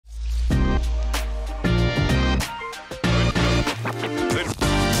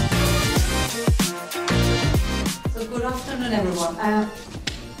afternoon, everyone.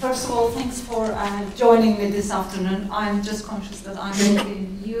 First of all, thanks for joining me this afternoon. I'm just conscious that I'm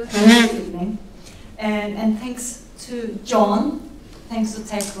meeting you this evening. And thanks to John, thanks to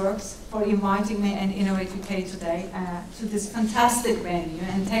TechWorks for inviting me and Innovate UK today to this fantastic venue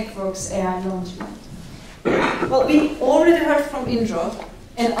and TechWorks AI launch event. Well, we already heard from Indra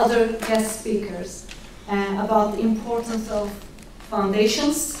and other guest speakers about the importance of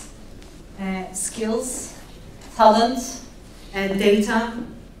foundations, skills, talent, data,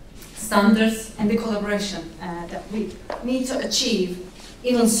 standards, and the collaboration that we need to achieve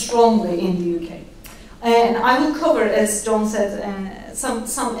even strongly in the UK. And I will cover, as John said,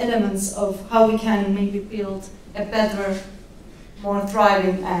 some elements of how we can maybe build a better, more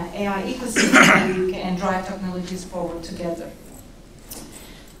thriving AI ecosystem in the UK and drive technologies forward together.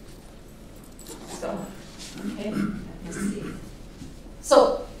 So, okay, let's see.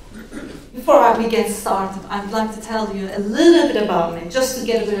 So, before we get started, I'd like to tell you a little bit about me, just to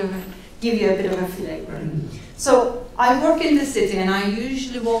get give you a bit of a flavor. So, I work in the city, and I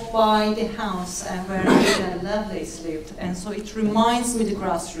usually walk by the house where Ida Lovelace lived, and so it reminds me the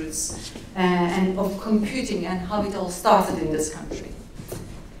grassroots and of computing and how it all started in this country.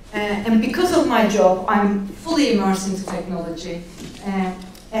 And because of my job, I'm fully immersed into technology,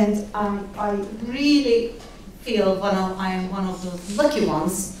 and I really feel I am one of those lucky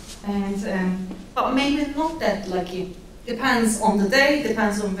ones, but maybe not that lucky. Depends on the day,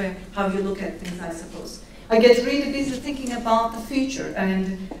 depends on how you look at things, I suppose. I get really busy thinking about the future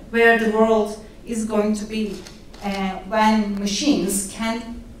and where the world is going to be when machines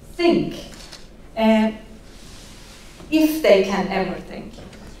can think, if they can ever think.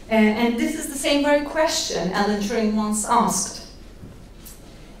 And this is the same very question Alan Turing once asked.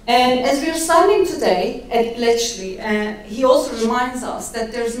 And as we are standing today at Bletchley, he also reminds us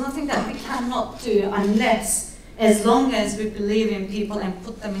that there's nothing that we cannot do unless, as long as we believe in people and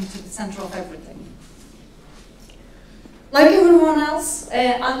put them into the center of everything. Like everyone else,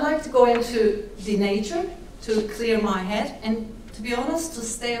 I like to go into the nature to clear my head and, to be honest, to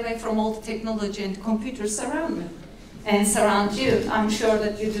stay away from all the technology and computers around me and surround you. I'm sure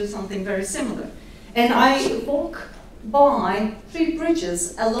that you do something very similar. And I walk by 3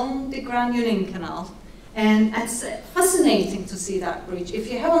 bridges along the Grand Union Canal, and it's fascinating to see that bridge. If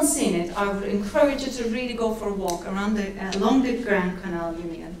you haven't seen it, I would encourage you to really go for a walk around along the Grand Canal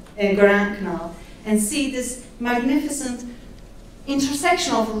and see this magnificent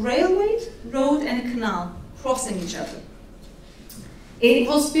intersection of a railway, road, and a canal crossing each other. It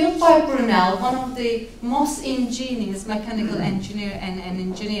was built by Brunel, one of the most ingenious mechanical engineer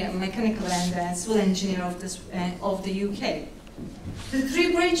mechanical and civil engineer of the UK. The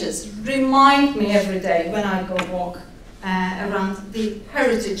 3 bridges remind me every day when I go walk around the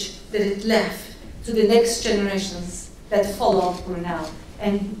heritage that it left to the next generations that followed Brunel,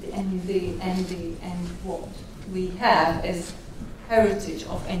 and what we have is heritage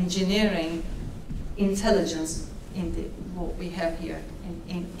of engineering intelligence in what we have here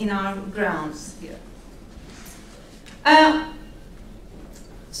in our grounds here.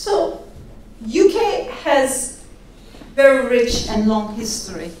 So, UK has very rich and long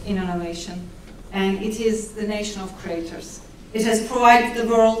history in innovation, and it is the nation of creators. It has provided the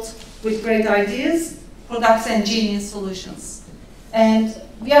world with great ideas, products, and genius solutions. And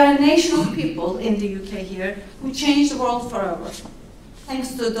we are a nation of people in the UK here who change the world forever,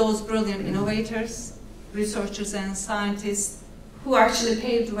 thanks to those brilliant innovators, researchers, and scientists who actually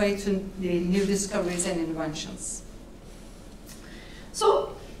paved the way to the new discoveries and inventions.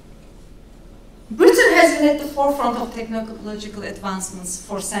 So, Britain has been at the forefront of technological advancements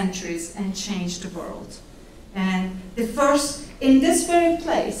for centuries and changed the world. And the first in this very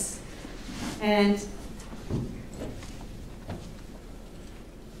place, and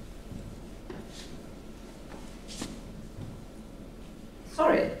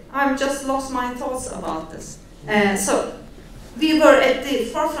sorry, I've just lost my thoughts about this. So, we were at the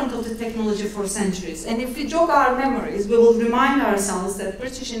forefront of the technology for centuries, and if we jog our memories, we will remind ourselves that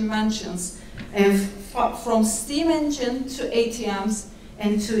British inventions, from steam engine to ATMs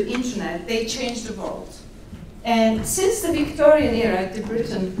and to internet, they changed the world. And since the Victorian era, the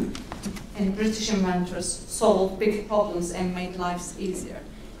Britain and British inventors solved big problems and made lives easier.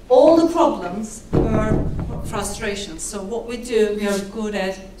 All the problems were frustrations. So what we do, we are good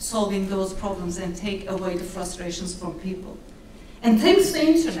at solving those problems and take away the frustrations from people. And thanks to the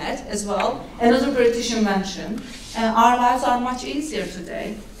internet as well, another British invention, our lives are much easier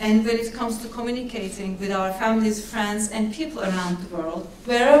today. And when it comes to communicating with our families, friends, and people around the world,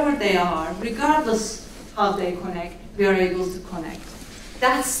 wherever they are, regardless how they connect, we are able to connect.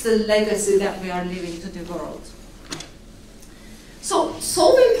 That's the legacy that we are leaving to the world. So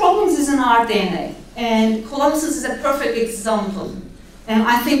solving problems is in our DNA, and Colossus is a perfect example. And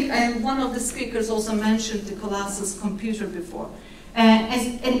I think one of the speakers also mentioned the Colossus computer before.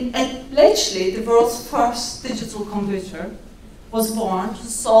 And allegedly, the world's first digital computer was born to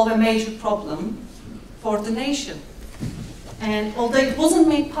solve a major problem for the nation. And although it wasn't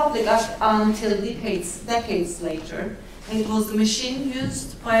made public until decades later, and it was the machine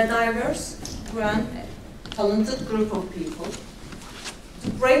used by a diverse, talented group of people to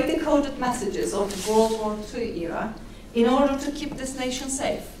break the coded messages of the World War II era in order to keep this nation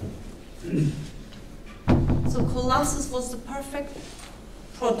safe. So Colossus was the perfect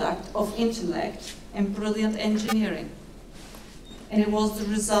product of intellect and brilliant engineering. And it was the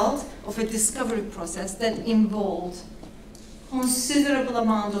result of a discovery process that involved considerable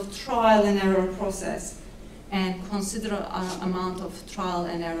amount of trial and error process and considerable amount of trial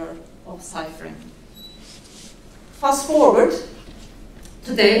and error of ciphering. Fast forward,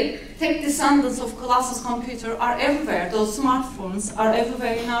 today, tech descendants of Colossus computer are everywhere. Those smartphones are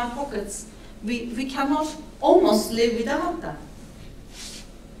everywhere in our pockets. We cannot almost live without them.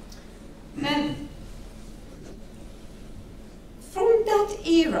 And from that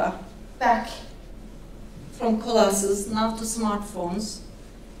era, back from Colossus now to smartphones,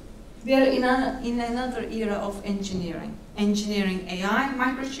 we are in another era of engineering. Engineering AI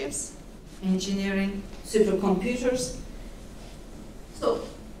microchips, engineering supercomputers. So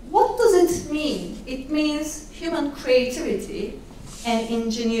what does it mean? It means human creativity and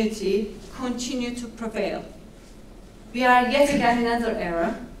ingenuity continue to prevail. We are yet again in another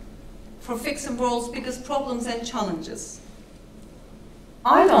era for fixing world's biggest problems and challenges.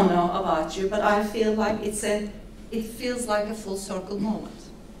 I don't know about you, but I feel like it feels like a full circle moment.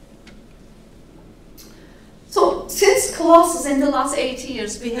 So since Colossus in the last 80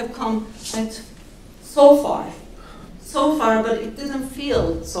 years, we have come so far, but it didn't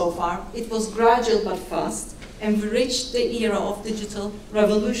feel so far. It was gradual but fast, and we reached the era of digital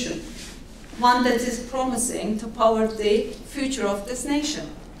revolution, one that is promising to power the future of this nation.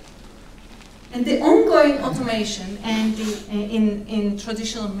 And the ongoing automation and in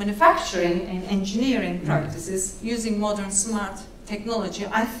traditional manufacturing and engineering practices using modern smart technology,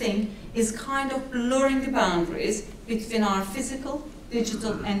 I think, is kind of blurring the boundaries between our physical,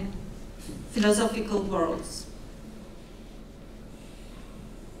 digital, and philosophical worlds.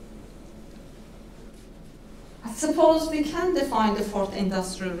 I suppose we can define the fourth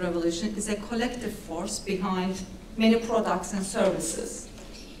industrial revolution as a collective force behind many products and services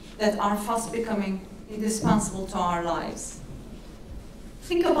that are fast becoming indispensable to our lives.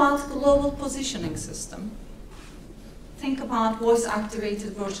 Think about global positioning system. Think about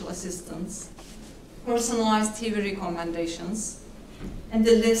voice-activated virtual assistants, personalized TV recommendations, and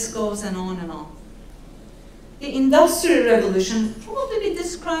the list goes on and on. The Industrial Revolution probably be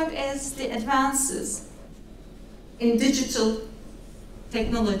described as the advances in digital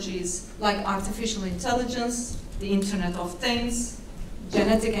technologies like artificial intelligence, the Internet of Things,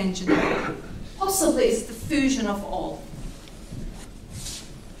 genetic engineering. Possibly it's the fusion of all.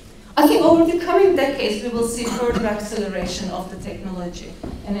 I think over the coming decades, we will see further acceleration of the technology.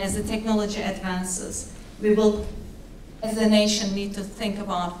 And as the technology advances, we will, as a nation, need to think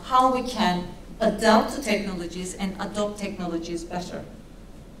about how we can adapt to technologies and adopt technologies better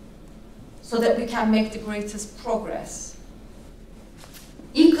so that we can make the greatest progress.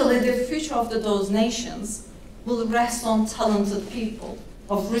 Equally, the future of those nations will rest on talented people,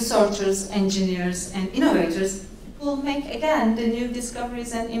 of researchers, engineers, and innovators who will make, again, the new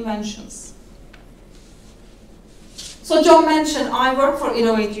discoveries and inventions. So John mentioned I work for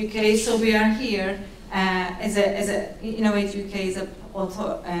Innovate UK, so we are here Innovate UK is an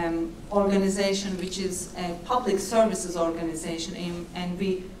organization which is a public services organization, and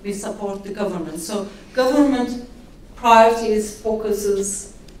we support the government. So government priorities,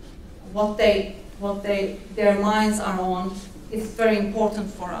 focuses, what their minds are on, is very important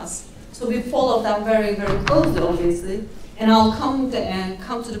for us. So we follow that very, very closely, obviously. And I'll come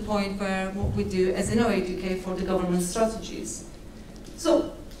to the point where what we do as Innovate UK for the government strategies.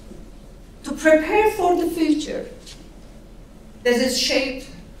 So to prepare for the future that is shaped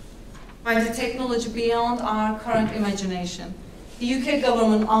by the technology beyond our current imagination, the UK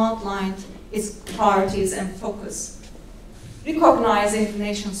government outlined its priorities and focus, recognizing the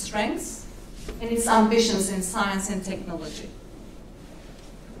nation's strengths and its ambitions in science and technology.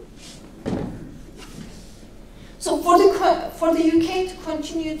 So for the UK to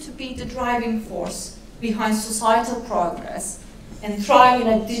continue to be the driving force behind societal progress and thrive in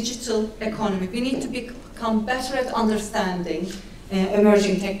a digital economy, we need to become better at understanding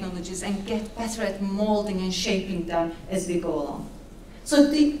emerging technologies and get better at molding and shaping them as we go along. So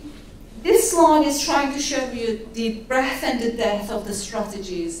this slide is trying to show you the breadth and the depth of the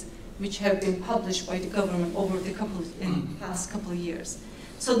strategies which have been published by the government over the past couple of years.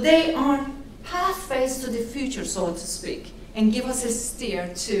 So they are pathways to the future, so to speak, and give us a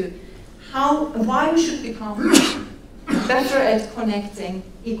steer to why we should become better at connecting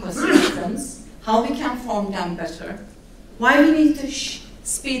ecosystems, how we can form them better, why we need to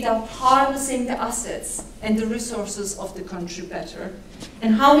speed up harnessing the assets and the resources of the country better,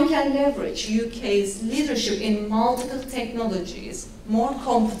 and how we can leverage UK's leadership in multiple technologies more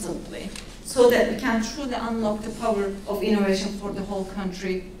competently so that we can truly unlock the power of innovation for the whole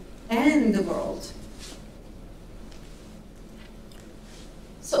country and the world.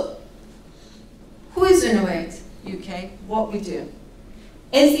 So, who is Innovate UK? What we do?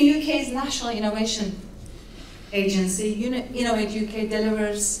 As the UK's national innovation agency, Innovate UK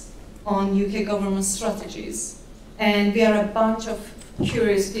delivers on UK government strategies. And we are a bunch of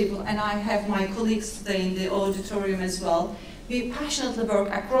curious people, and I have my colleagues today in the auditorium as well. We passionately work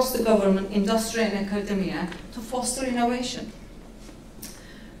across the government, industry, and academia to foster innovation.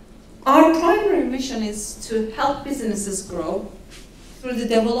 Our primary mission is to help businesses grow through the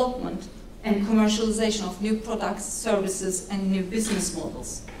development and commercialization of new products, services, and new business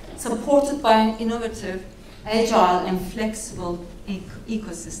models, supported by an innovative, agile, and flexible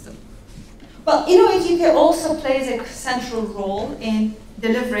ecosystem. Well, Innovate UK also plays a central role in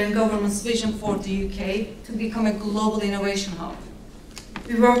delivering government's vision for the UK to become a global innovation hub.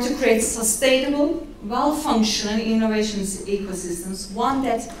 We work to create sustainable, well-functioning innovations ecosystems, one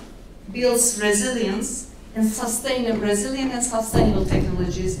that builds resilience and resilient and sustainable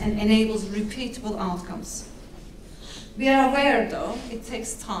technologies and enables repeatable outcomes. We are aware, though, it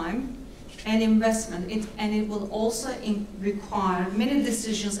takes time and investment, and it will also require many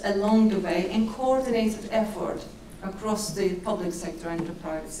decisions along the way and coordinated effort across the public sector and the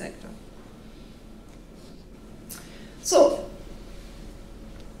private sector. So,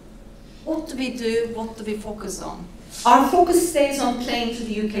 what do we do? What do we focus on? Our focus stays on playing to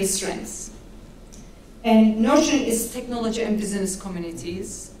the UK's strengths and nurturing its technology and business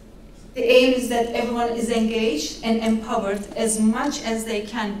communities. The aim is that everyone is engaged and empowered as much as they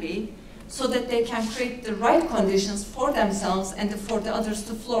can be, so that they can create the right conditions for themselves and for the others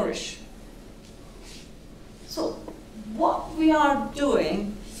to flourish. So what we are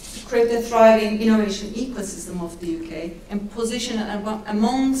doing to create a thriving innovation ecosystem of the UK and position it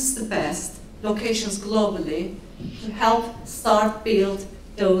amongst the best locations globally to help start build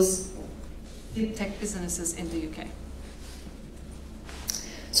those deep tech businesses in the UK.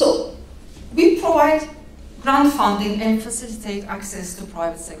 So we provide grant funding and facilitate access to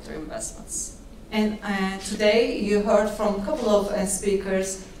private sector investments. And today you heard from a couple of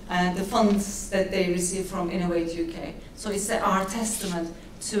speakers the funds that they receive from Innovate UK. So it's our testament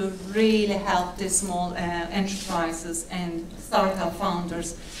to really help the small enterprises and startup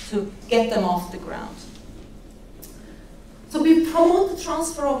founders to get them off the ground. So we promote the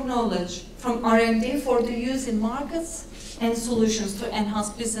transfer of knowledge from R&D for the use in markets and solutions to enhance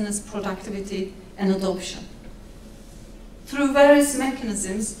business productivity and adoption. Through various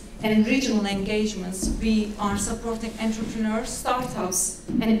mechanisms and regional engagements, we are supporting entrepreneurs, startups,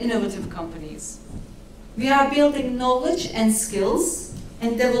 and innovative companies. We are building knowledge and skills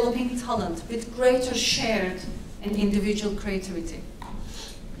and developing talent with greater shared and individual creativity.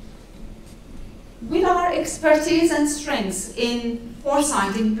 With our expertise and strengths in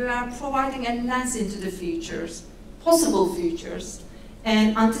foresighting, we are providing a lens into the futures, possible futures,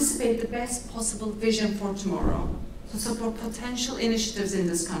 and anticipate the best possible vision for tomorrow to support potential initiatives in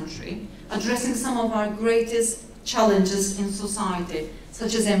this country, addressing some of our greatest challenges in society,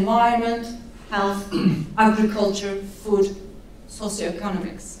 such as environment, health, agriculture, food,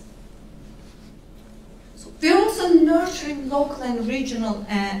 socioeconomics. So we're also nurturing local and regional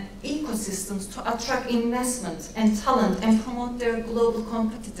ecosystems to attract investment and talent and promote their global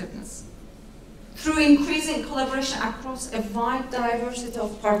competitiveness. Through increasing collaboration across a wide diversity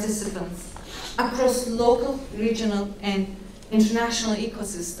of participants, across local, regional, and international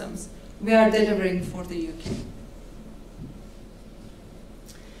ecosystems, we are delivering for the UK.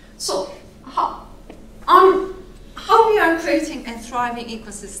 So, how we are creating a thriving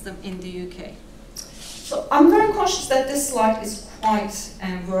ecosystem in the UK? So, I'm very conscious that this slide is quite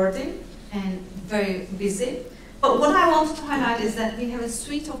wordy and very busy. But what I wanted to highlight is that we have a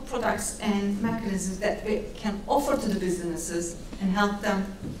suite of products and mechanisms that we can offer to the businesses and help them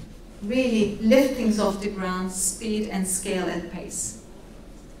really lift things off the ground, speed and scale at pace.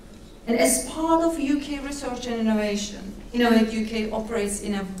 And as part of UK research and innovation, Innovate UK operates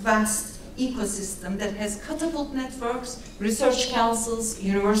in a vast ecosystem that has catapult networks, research councils,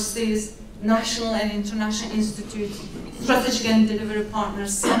 universities, national and international institutes, strategic and delivery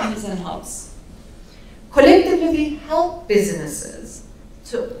partners, centers and hubs. Collectively, we help businesses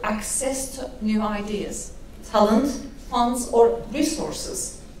to access to new ideas, talent, funds, or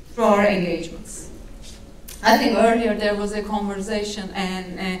resources through our engagements. I think earlier there was a conversation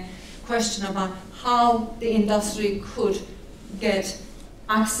and a question about how the industry could get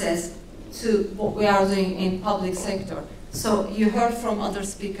access to what we are doing in public sector. So you heard from other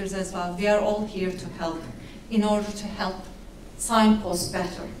speakers as well. We are all here to help in order to help signpost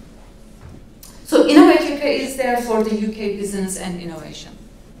better. So Innovate UK is there for the UK business and innovation.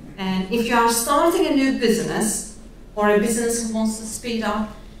 And if you are starting a new business or a business who wants to speed up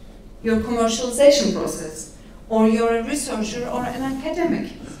your commercialization process, or you're a researcher or an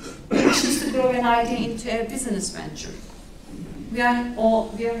academic who wishes to grow an idea into a business venture, we are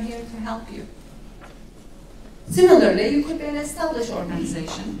here to help you. Similarly, you could be an established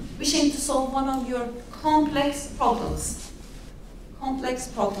organization wishing to solve one of your complex problems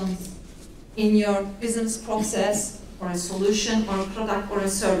in your business process, or a solution, or a product, or a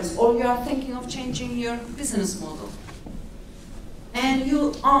service, or you are thinking of changing your business model. And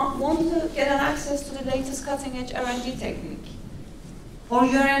you want to get an access to the latest cutting-edge R&D technique. Or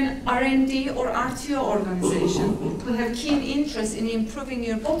you're an R&D or RTO organization who have keen interest in improving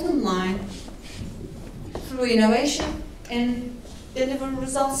your bottom line through innovation and deliver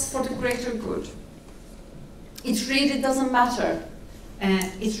results for the greater good. It really doesn't matter.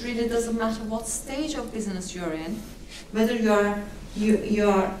 It really doesn't matter what stage of business you're in, whether you're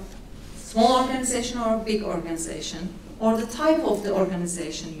a small organization or a big organization, or the type of the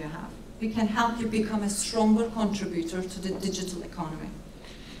organization you have. We can help you become a stronger contributor to the digital economy.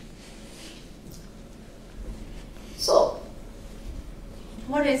 So,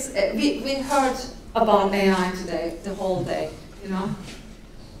 what is, we heard about AI today, the whole day, you know.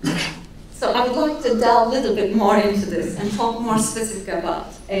 So I would like to delve a little bit more into this and talk more specific about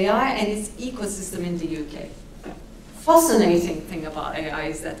AI and its ecosystem in the UK. Fascinating thing about AI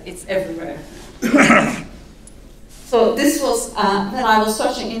is that it's everywhere. So this was, when I was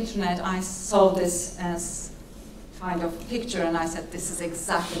searching internet, I saw this as kind of picture and I said, this is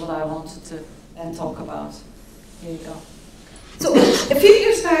exactly what I wanted to talk about. Here you go. So a few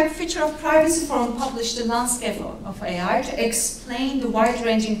years back, Future of Privacy Forum published the landscape of AI to explain the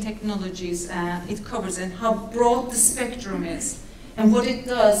wide-ranging technologies it covers and how broad the spectrum is and what it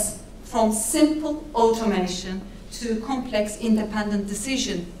does from simple automation to complex independent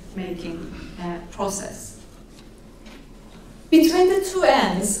decision-making process. Between the two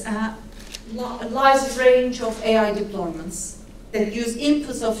ends lies a range of AI deployments that use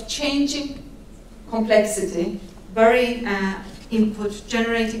inputs of changing complexity, varying input,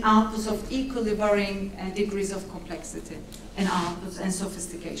 generating outputs of equally varying degrees of complexity and outputs and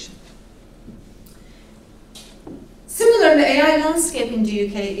sophistication. Similarly, the AI landscape in the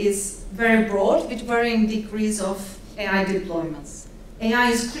UK is very broad with varying degrees of AI deployments. AI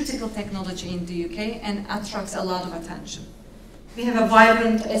is critical technology in the UK and attracts a lot of attention. We have a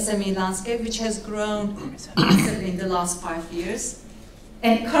vibrant SME landscape which has grown in the last 5 years.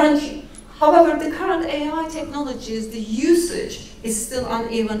 And however, the current AI technologies, the usage is still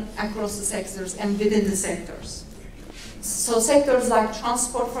uneven across the sectors and within the sectors. So sectors like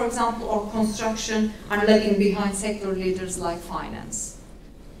transport, for example, or construction are lagging behind sector leaders like finance.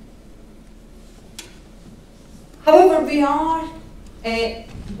 However, we are a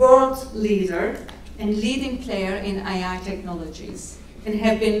world leader and leading player in AI technologies and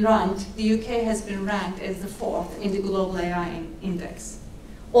have been ranked, the UK has been ranked as the 4th in the Global AI Index.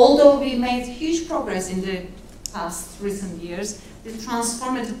 Although we made huge progress in the past recent years, the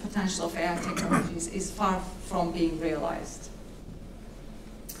transformative potential of AI technologies is far from being realized.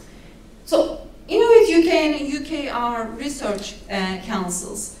 So, Innovate UK and UKR research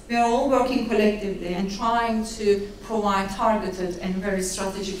councils, we are all working collectively and trying to provide targeted and very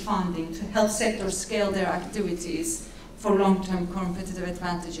strategic funding to help sectors scale their activities for long-term competitive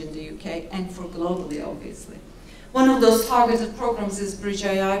advantage in the UK and for globally, obviously. One of those targeted programs is Bridge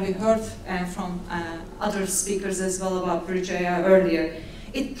AI. We heard from other speakers as well about Bridge AI earlier.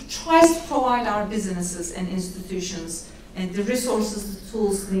 It tries to provide our businesses and institutions and the resources, the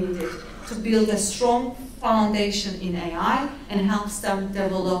tools needed to build a strong foundation in AI and helps them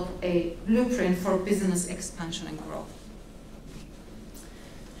develop a blueprint for business expansion and growth.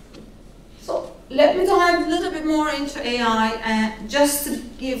 So let me dive a little bit more into AI just to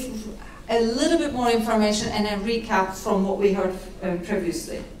give a little bit more information and a recap from what we heard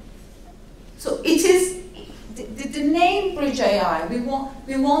previously. So it is, the name Bridge AI,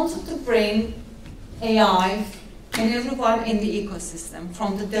 we wanted to bring AI and everyone in the ecosystem,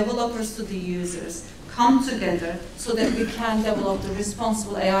 from the developers to the users, come together so that we can develop the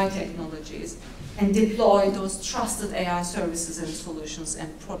responsible AI technologies and deploy those trusted AI services and solutions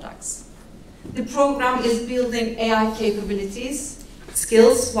and products. The program is building AI capabilities,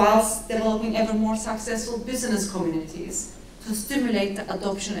 skills, whilst developing ever more successful business communities to stimulate the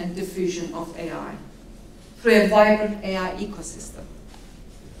adoption and diffusion of AI through a vibrant AI ecosystem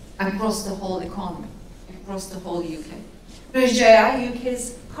across the whole economy, across the whole UK. Bridge AI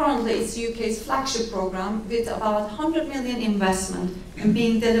currently it's UK's flagship program with about 100 million investment and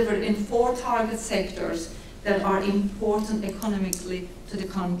being delivered in 4 target sectors that are important economically to the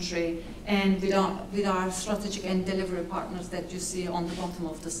country, and with our strategic and delivery partners that you see on the bottom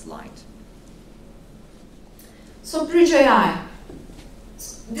of the slide. So Bridge AI,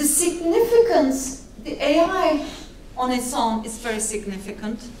 the significance, the AI on its own is very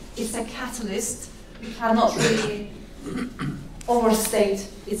significant. It's a catalyst. We cannot really overstate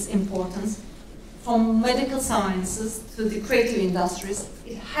its importance. From medical sciences to the creative industries,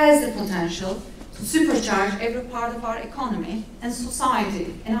 it has the potential to supercharge every part of our economy and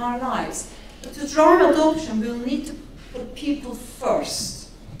society and our lives. But to drive adoption, we'll need to put people first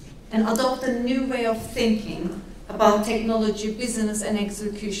and adopt a new way of thinking about technology, business, and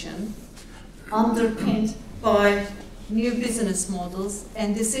execution, underpinned by new business models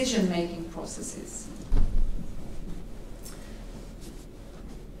and decision-making processes.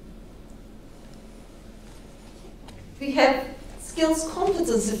 We have skills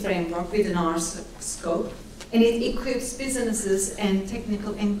competency framework within our scope, and it equips businesses and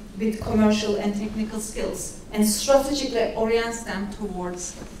with commercial and technical skills and strategically orients them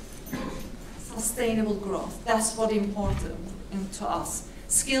towards sustainable growth. That's what's important to us.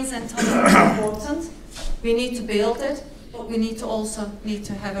 Skills and talent are important. We need to build it, but we need to also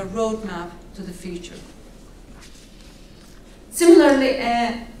have a roadmap to the future. Similarly,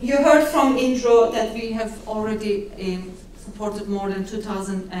 you heard from Indro that we have already supported more than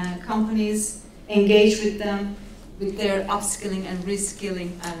 2,000 companies, engaged with them with their upskilling and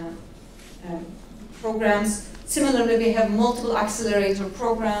reskilling programs. Similarly, we have multiple accelerator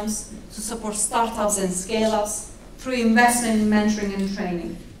programs to support startups and scale-ups through investment in mentoring and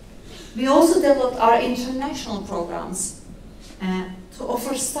training. We also developed our international programs to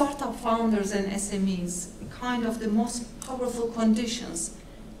offer startup founders and SMEs kind of the most powerful conditions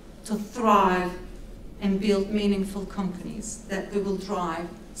to thrive and build meaningful companies that we will drive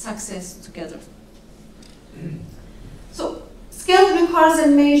success together. So scale requires a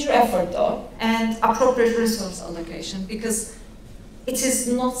major effort though, and appropriate resource allocation, because it is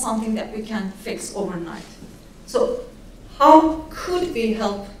not something that we can fix overnight. So how could we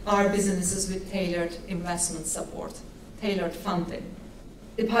help our businesses with tailored investment support, tailored funding,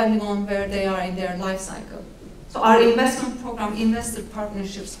 depending on where they are in their life cycle? So our investment program, Investor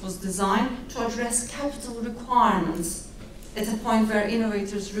Partnerships, was designed to address capital requirements at a point where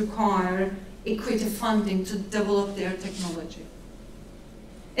innovators require equity funding to develop their technology.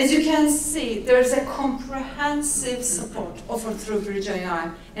 As you can see, there is a comprehensive support offered through Bridge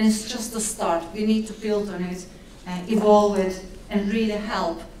AI, and it's just the start. We need to build on it, evolve it, and really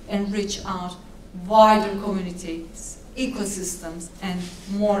help and reach out wider communities, ecosystems, and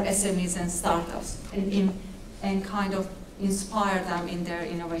more SMEs and startups, and kind of inspire them in their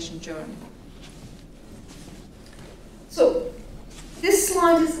innovation journey. So this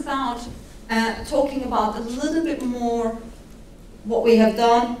slide is about talking about a little bit more what we have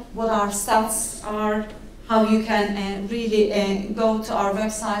done, what our stats are, how you can really go to our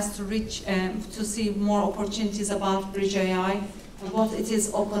websites to reach to see more opportunities about Bridge AI, what it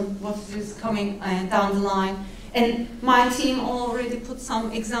is open, what is coming down the line. And my team already put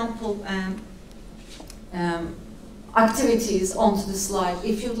some example activities onto the slide.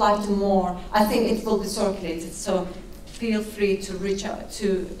 If you'd like to more, I think it will be circulated. So feel free to reach out,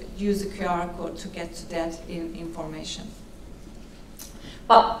 to use the QR code to get to that information.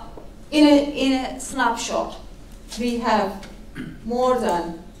 But in a snapshot, we have more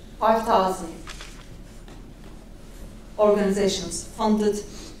than 5,000 organizations funded,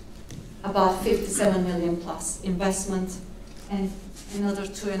 about 57 million plus investment, and another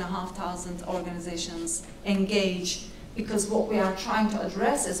 2,500 organizations engaged, because what we are trying to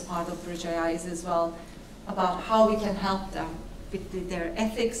address as part of Bridge AI is as well about how we can help them with their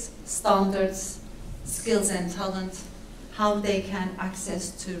ethics, standards, skills and talent, how they can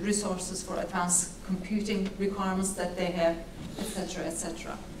access to resources for advanced computing requirements that they have, etc.,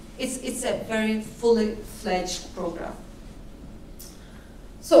 etc. It's a very fully fledged program.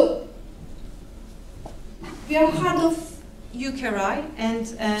 So we are part of UKRI, and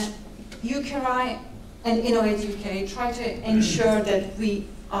UKRI and Innovate UK try to ensure that we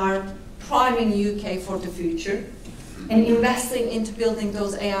are priming UK for the future and investing into building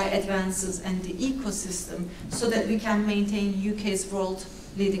those AI advances and the ecosystem so that we can maintain UK's world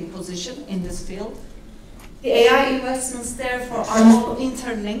leading position in this field. The AI investments, therefore, are all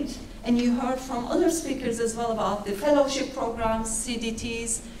interlinked, and you heard from other speakers as well about the fellowship programs,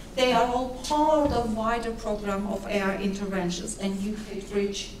 CDTs. They are all part of a wider program of AI interventions, and UK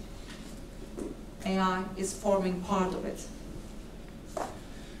Bridge AI is forming part of it.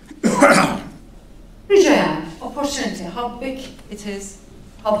 Bridge AI, opportunity, how big it is,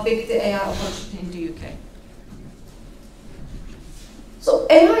 how big the AI opportunity in the UK. So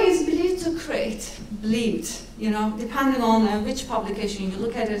AI is believed to create, depending on which publication you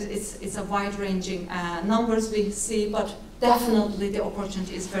look at it, it's a wide-ranging numbers we see, but definitely the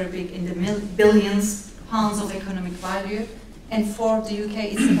opportunity is very big in the billions pounds of economic value, and for the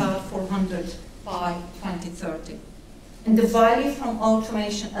UK it's about 400 by 2030. And the value from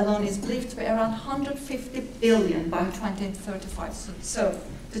automation alone is believed to be around 150 billion by 2035. So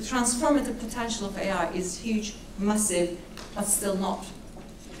the transformative potential of AI is huge, massive, but still not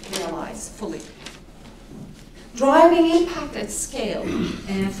realized fully. Driving impact at scale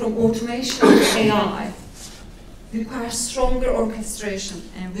from automation to AI requires stronger orchestration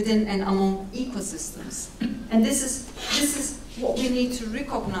within and among ecosystems. And this is what we need to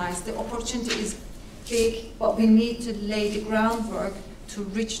recognize. The opportunity is big, but we need to lay the groundwork to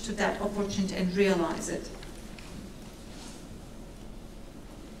reach to that opportunity and realize it.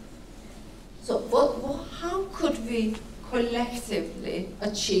 So how could we collectively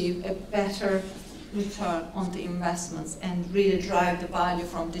achieve a better return on the investments and really drive the value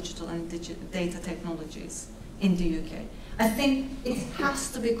from digital and data technologies in the UK? I think it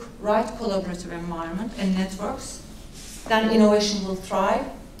has to be right collaborative environment and networks. Then innovation will thrive,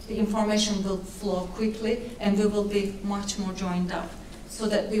 the information will flow quickly, and we will be much more joined up so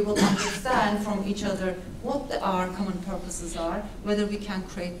that we will understand from each other what our common purposes are, whether we can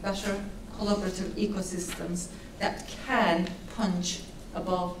create better collaborative ecosystems that can punch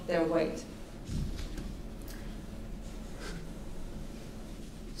above their weight.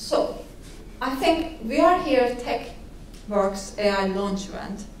 So, I think we are here at TechWorks AI launch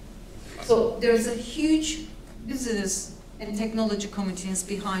event. So there's a huge business and technology communities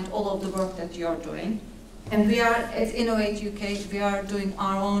behind all of the work that you are doing. And we are at Innovate UK, we are doing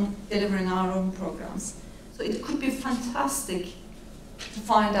delivering our own programs. So it could be fantastic to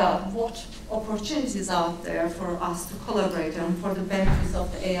find out what opportunities out there for us to collaborate on for the benefits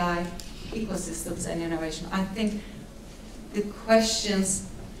of the AI ecosystems and innovation. I think the questions,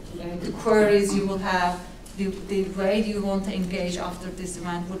 the queries you will have, the way you want to engage after this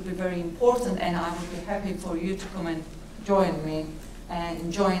event would be very important, and I would be happy for you to come and join me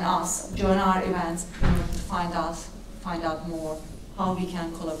and join our events in order to find out more how we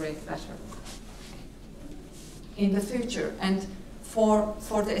can collaborate better in the future, and for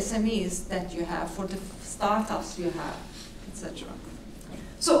the SMEs that you have, for the startups you have, etc.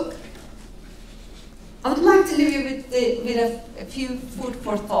 So I would like to leave you with a few food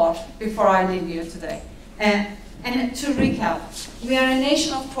for thought before I leave you today. And to recap, we are a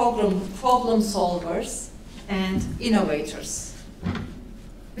nation of problem solvers and innovators.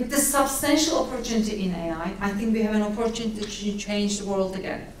 With the substantial opportunity in AI, I think we have an opportunity to change the world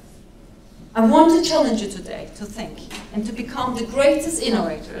again. I want to challenge you today to think and to become the greatest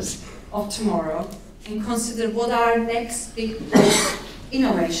innovators of tomorrow and consider what our next big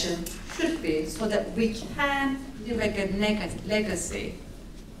innovation should be so that we can leave a legacy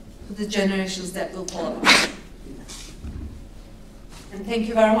to the generations that will follow us. And thank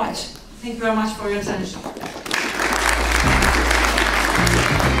you very much. Thank you very much for your attention.